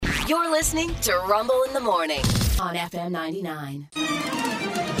You're listening to Rumble in the Morning on FM 99.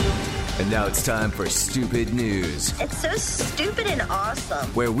 And now it's time for Stupid News. It's so stupid and awesome.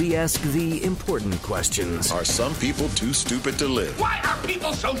 Where we ask the important questions. Are some people too stupid to live? Why are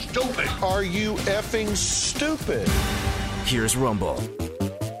people so stupid? Are you effing stupid? Here's Rumble.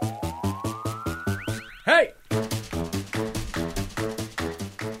 Hey!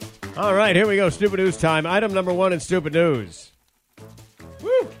 All right, here we go. Stupid News time. Item number 1 in Stupid News.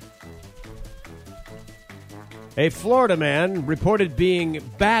 Woo! A Florida man reported being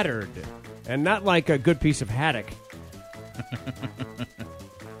battered, and not like a good piece of haddock.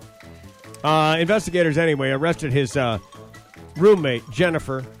 Investigators, anyway, arrested his roommate,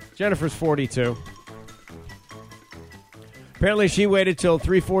 Jennifer. Jennifer's 42. Apparently, she waited till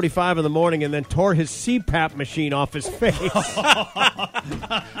 3:45 in the morning and then tore his CPAP machine off his face.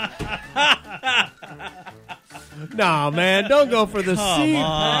 No, man, don't go for the CPAP. Come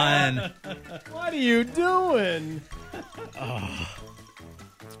on. What are you doing? Oh.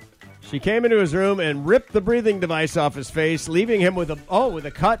 She came into his room and ripped the breathing device off his face, leaving him with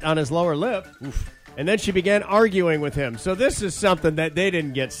a cut on his lower lip. Oof. And then she began arguing with him. So this is something that they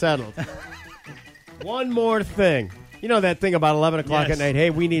didn't get settled. One more thing. You know that thing about 11 o'clock at night? Hey,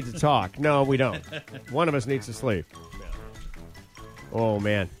 we need to talk. No, we don't. One of us needs to sleep. Oh,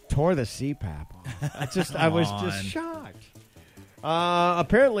 man. Tore the CPAP. I was just shocked.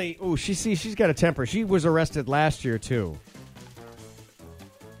 Apparently, she's got a temper. She was arrested last year, too.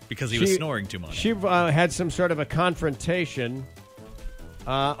 Because he was snoring too much. She had some sort of a confrontation.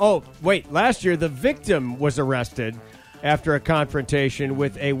 Last year the victim was arrested after a confrontation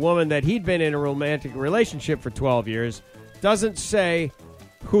with a woman that he'd been in a romantic relationship for 12 years. Doesn't say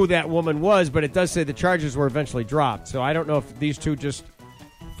who that woman was, but it does say the charges were eventually dropped. So I don't know if these two just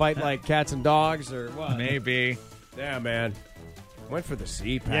fight like cats and dogs or what. Maybe. Yeah, man. Went for the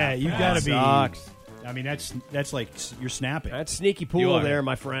CPAP. Yeah, you got to be. Sucks. I mean, that's like you're snapping. That's sneaky pool there,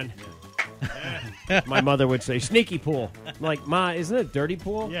 my friend. My mother would say, sneaky pool. I'm like, Ma, isn't it dirty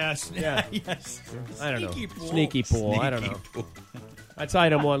pool? Yes. Yeah. Yes. I don't know. Pool. Sneaky pool. I don't know. Pool. That's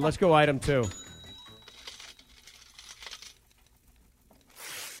item 1. Let's go item 2.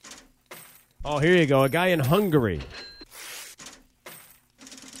 Oh, here you go. A guy in Hungary.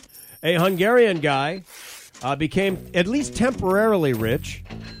 A Hungarian guy became at least temporarily rich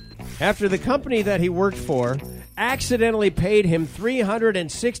after the company that he worked for accidentally paid him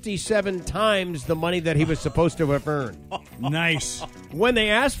 367 times the money that he was supposed to have earned. Nice. When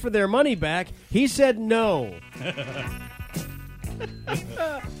they asked for their money back, he said no.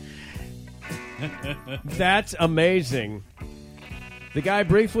 That's amazing. The guy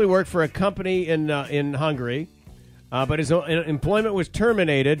briefly worked for a company in Hungary, but his employment was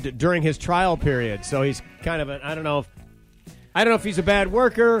terminated during his trial period. So he's kind of I don't know if he's a bad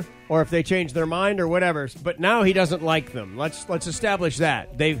worker or if they changed their mind or whatever. But now he doesn't like them. Let's establish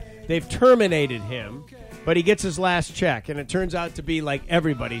that they've terminated him, but he gets his last check, and it turns out to be like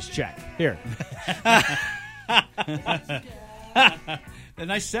everybody's check. Here, a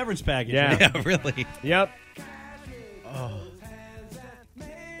nice severance package. Yeah, really. Yep. Oh.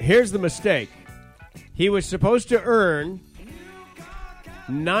 Here's the mistake. He was supposed to earn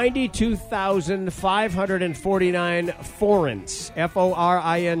 92,549 forints,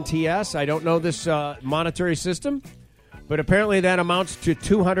 F-O-R-I-N-T-S. I don't know this monetary system, but apparently that amounts to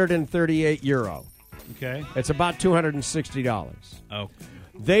 238 euro. Okay. It's about $260. Oh.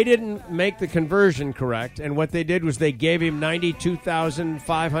 They didn't make the conversion correct, and what they did was they gave him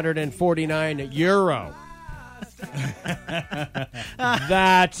 92,549 euro.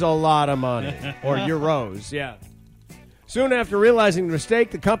 That's a lot of money. Or euros, yeah. Soon after realizing the mistake,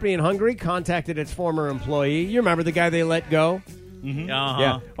 the company in Hungary contacted its former employee. You remember the guy they let go? Mm-hmm. Uh-huh.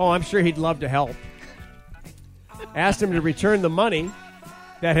 Yeah. Oh, I'm sure he'd love to help. Asked him to return the money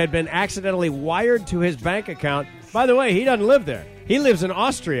that had been accidentally wired to his bank account. By the way, he doesn't live there. He lives in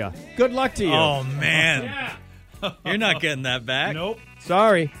Austria. Good luck to you. Oh, man. Yeah. You're not getting that back. Nope.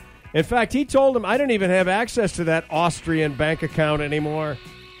 Sorry. In fact, he told him, I don't even have access to that Austrian bank account anymore.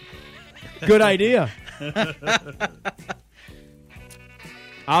 Good idea.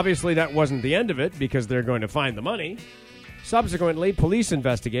 Obviously, that wasn't the end of it because they're going to find the money. Subsequently, police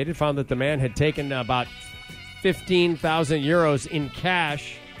investigated, found that the man had taken about 15,000 euros in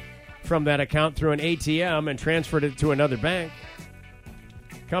cash from that account through an ATM and transferred it to another bank.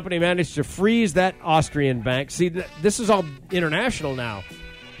 Company managed to freeze that Austrian bank. See, this is all international now.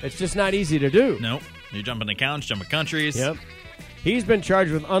 It's just not easy to do. Nope. You're jumping accounts, jumping countries. Yep. He's been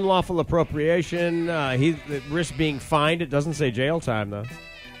charged with unlawful appropriation. He risks being fined. It doesn't say jail time, though.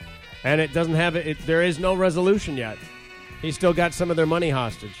 And it doesn't have it. There is no resolution yet. He still got some of their money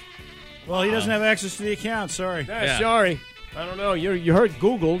hostage. Well, he doesn't have access to the account. Sorry. Yeah. Sorry. I don't know. You heard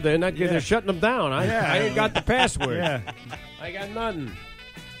Google. They're shutting them down. I ain't got the password. Yeah. I got nothing.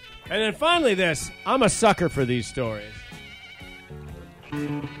 And then finally this. I'm a sucker for these stories.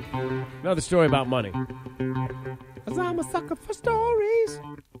 Another story about money. 'Cause I'm a sucker for stories.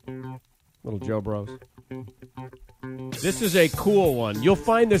 Little Joe Bros. This is a cool one. You'll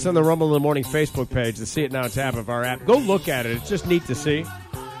find this on the Rumble in the Morning Facebook page, the See It Now tab of our app. Go look at it. It's just neat to see.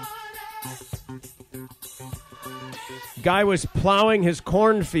 Guy was plowing his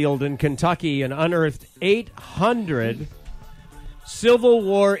cornfield in Kentucky and unearthed 800 Civil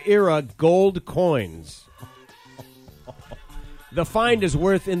War era gold coins. The find is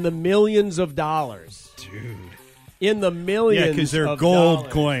worth in the millions of dollars. Dude. In the millions. Yeah, because they're of gold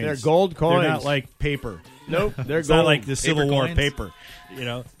dollars. coins. They're gold coins. They're not like paper. Nope, they're It's gold. not like the Civil War coins? paper. You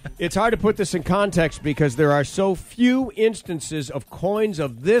know? It's hard to put this in context because there are so few instances of coins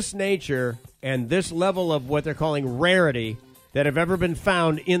of this nature and this level of what they're calling rarity that have ever been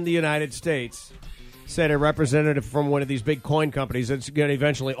found in the United States, said a representative from one of these big coin companies that's going to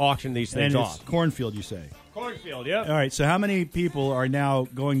eventually auction these things And off. it's Cornfield, you say. Cornfield, yeah. All right, so how many people are now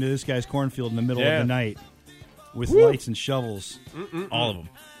going to this guy's cornfield in the middle Yeah. of the night with lights and shovels? All of them.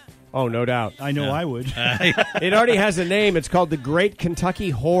 Oh, no doubt. I know I would. It already has a name. It's called the Great Kentucky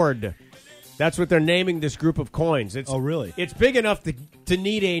Hoard. That's what they're naming this group of coins. It's, Oh, really? It's big enough to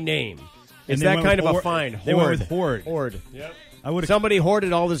need a name. It's they that went kind of with a hoard- find. they went with hoard. Hoard. Yep. I would have. Somebody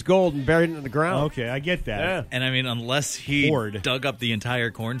hoarded all this gold and buried it in the ground. Okay, I get that. Yeah. And I mean, unless he Hoard. dug up the entire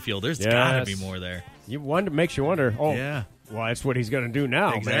cornfield, there's Yes. got to be more there. Makes you wonder. Oh, Yeah. Well, that's what he's going to do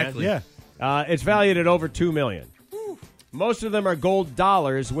now, Exactly. man. Yeah. It's valued at over $2 million. Most of them are gold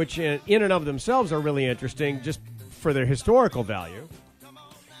dollars, which in and of themselves are really interesting just for their historical value.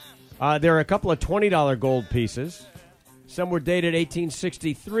 There are a couple of $20 gold pieces. Some were dated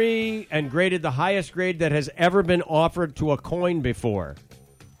 1863 and graded the highest grade that has ever been offered to a coin before.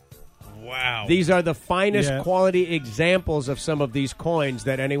 Wow. These are the finest Yeah. quality examples of some of these coins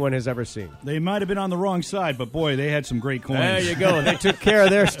that anyone has ever seen. They might have been on the wrong side, but boy, they had some great coins. There you go. They took care of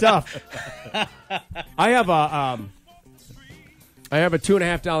their stuff. I have a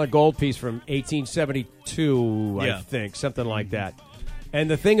 $2.50 gold piece from 1872, I Yeah. think, something like that. And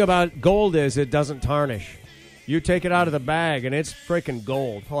the thing about gold is it doesn't tarnish. You take it out of the bag and it's freaking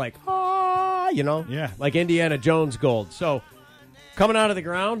gold, like Yeah. like Indiana Jones gold. So coming out of the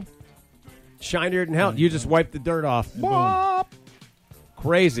ground, shinier than hell. You just wipe the dirt off. Bop.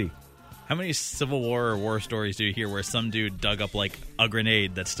 Crazy. How many Civil War or war stories do you hear where some dude dug up like a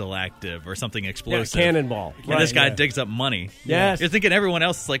grenade that's still active or something Yeah, explosive? cannonball. And this guy digs up money. Yes. You're thinking everyone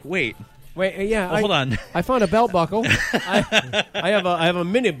else is like, wait, Hold on. I found a belt buckle. I have a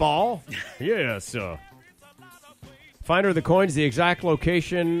mini ball. Yes. Finder of the coins, the exact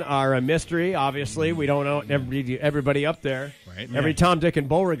location are a mystery. Obviously, we don't know everybody up there. Right. Every Tom, Dick, and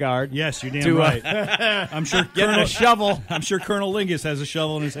Beauregard. Yes, you're damn To, right. I'm sure Getting a shovel. I'm sure Colonel Lingus has a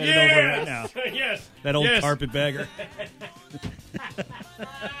shovel in his hand over right now. Yes. That old Yes. carpetbagger.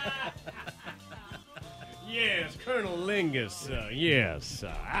 Yes, Colonel Lingus. Yes.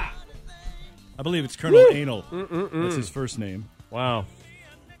 I believe it's Colonel Anal. That's his first name. Wow.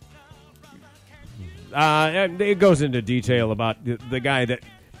 And it goes into detail about the guy that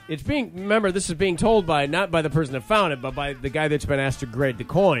it's being. Remember, this is being told by not by the person that found it, but by the guy that's been asked to grade the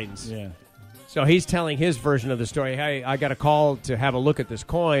coins. Yeah. So he's telling his version of the story. Hey, I got a call to have a look at this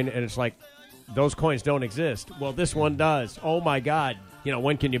coin, and it's like those coins don't exist. Well, this one does. Oh my God!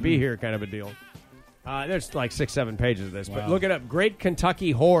 When can you be here? Kind of a deal. There's like 6-7 pages of this, but look it up. Great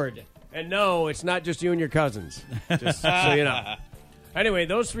Kentucky Hoard. And no, it's not just you and your cousins. Just so you know. Anyway,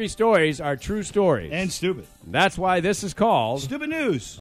 those 3 stories are true stories. And stupid. That's why this is called Stupid news.